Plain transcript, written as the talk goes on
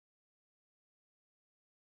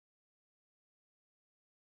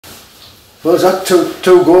Well, Zak,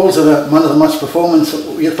 two goals of the man of the match performance.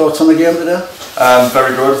 What were your thoughts on the game today?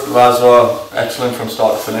 Very good. The lads were excellent from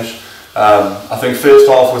start to finish. I think first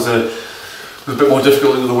half was a bit more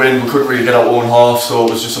difficult into the wind. We couldn't really get our own half, so it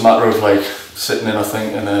was just a matter of like sitting in, I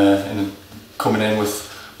think, and coming in with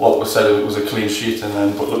what was said it was a clean sheet, and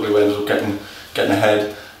then but luckily we ended up getting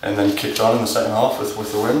ahead and then kicked on in the second half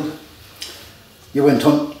with the wind. You went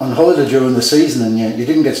on holiday during the season and you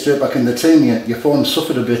didn't get straight back in the team. Your form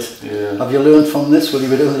suffered a bit. Yeah. Have you learned from this? Will you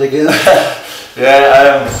be doing it again?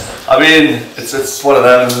 Yeah, I mean, it's one of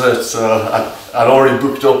them, isn't it? So I'd already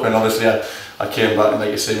booked up, and obviously I came back and,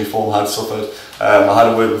 like you say, my form had suffered. I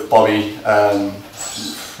had a word with Bobby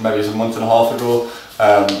maybe it's a month and a half ago.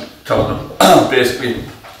 Basically,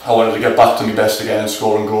 I wanted to get back to my best again and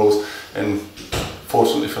scoring goals, and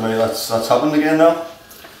fortunately for me, that's happened again now.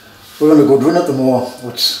 We're on a good run at the moment.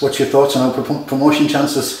 What's your thoughts on our promotion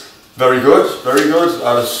chances? Very good, very good.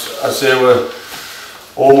 I'd say we're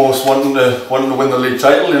almost wanting to win the league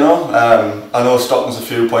title. You know, I know Stockton's a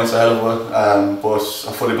few points ahead of us,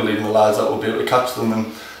 but I fully believe in the lads that we'll be able to catch them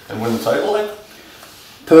and win the title. Like.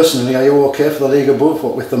 Personally, are you okay for the league above?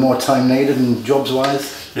 What with the more time needed and jobs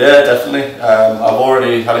wise? Yeah, definitely. I've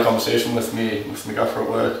already had a conversation with me gaffer at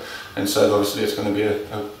work and said obviously it's going to be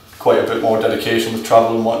quite a bit more dedication with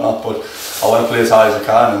travel and whatnot, but I want to play as high as I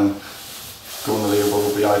can, and going the league above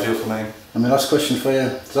will be ideal for me. And my last question for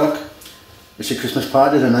you, Zak, it's your Christmas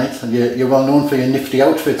party tonight, and you're well known for your nifty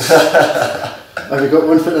outfits. Have you got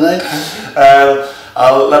one for tonight?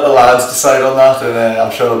 I'll let the lads decide on that, and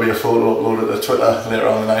I'm sure there'll be a photo uploaded to Twitter later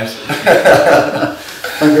on tonight.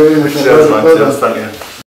 Thank you very much. Cheers, man. Cheers, thank you.